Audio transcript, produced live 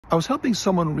I was helping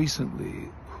someone recently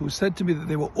who said to me that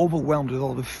they were overwhelmed with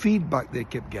all the feedback they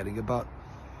kept getting about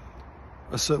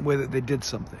a certain way that they did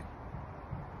something.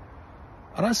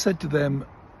 And I said to them,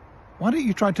 why don't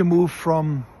you try to move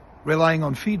from relying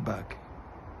on feedback,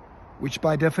 which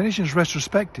by definition is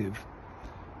retrospective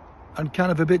and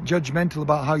kind of a bit judgmental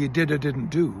about how you did or didn't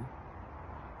do,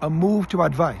 and move to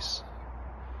advice.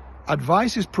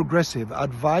 Advice is progressive.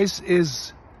 Advice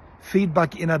is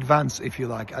feedback in advance, if you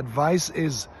like. Advice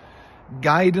is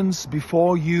guidance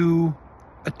before you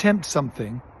attempt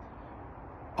something.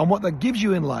 And what that gives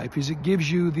you in life is it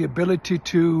gives you the ability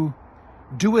to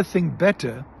do a thing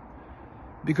better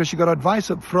because you got advice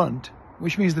up front,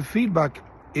 which means the feedback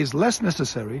is less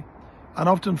necessary and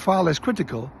often far less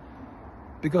critical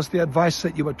because the advice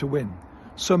set you up to win.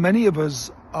 So many of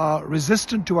us are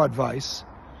resistant to advice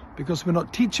because we're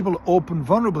not teachable, open,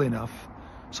 vulnerable enough.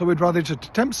 So we'd rather just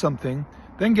attempt something,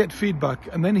 then get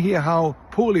feedback, and then hear how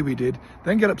poorly we did,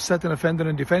 then get upset and offended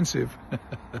and defensive.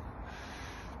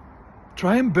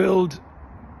 Try and build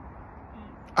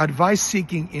advice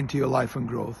seeking into your life and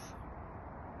growth,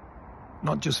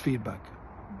 not just feedback.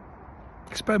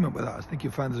 Experiment with that. I think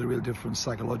you'll find there's a real difference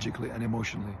psychologically and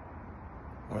emotionally.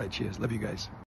 All right, cheers. Love you guys.